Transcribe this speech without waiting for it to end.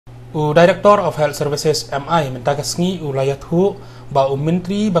Director of Health Services MI mentaka sngi ulayat hu ba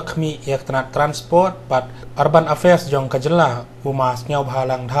Menteri Bakmi yak transport pat Urban Affairs jong jylla uma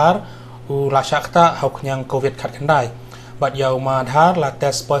Sniawbhalang Dhar lashakta hauknyang COVID khat khandai bat ya uma Dhar la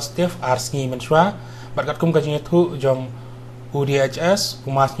test positive ar sngi mensra bat kat kum kajing hu jong DHS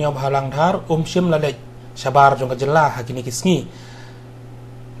uma Sniawbhalang Dhar shim lalek sabar jong jylla hakini kisngi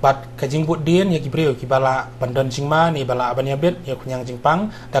bat kajing bud din ya gibreu ki bala bandon jingma ni bala abanyabet ya kunyang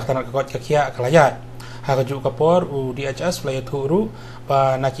jingpang dak tanat kakot kakia kalayat ha kaju kapor DHS layat huru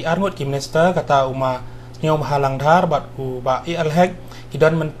ba naki arngot ki minister kata uma Sniawbhalang Dhar bat ba alhek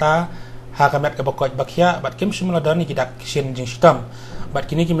kidon menta ha kamet ka bakot bakya bat kim simuladan ni kidak kishin jing sistem bat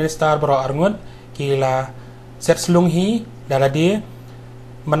kini ki minister bro arngot kila set Shillong hi daladi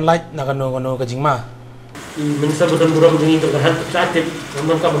manlait nakano kajingma Minister betul burung ini untuk kreatif,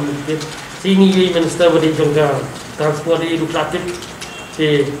 namun kamu mungkin sini minister beri jangka transport itu kreatif.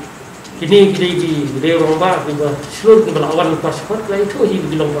 Kini kita orang bah, kita seluruh kita lawan pasport, lain itu he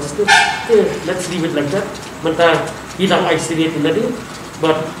bilang pasport. Let's leave it like that. Mentah hilang isolate tadi,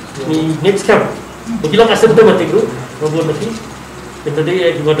 but next time, bilang asal betul mati guru, robot mati.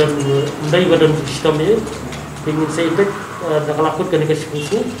 Tadi badan sistem ini, ingin saya itu dah lakut kena kasih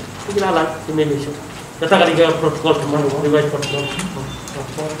khusus, kita alat Indonesia. Kata kalian protokol kemana? Revised protocol.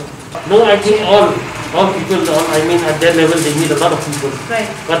 No, I think all people, I mean at their level, they need a lot of people. Right.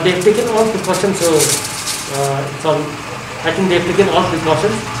 But they've taken all precautions. So, it's all. I think they've taken all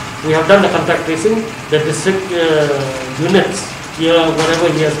precautions. We have done the contact tracing. The district units here,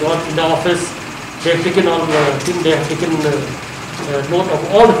 whatever he has got in the office, they've taken all. They have taken note of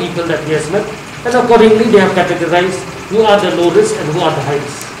all the people that he has met, and accordingly they have categorized who are the low risk and who are the high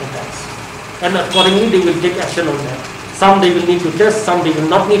risk contacts. And accordingly they will take action on that. Some they will need to test, some they will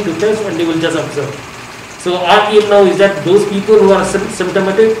not need to test, and they will just observe. So our aim now is that those people who are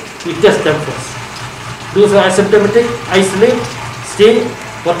symptomatic, we test them first. Those who are asymptomatic, isolate, stay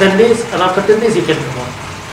for 10 days, and after 10 days you can come out.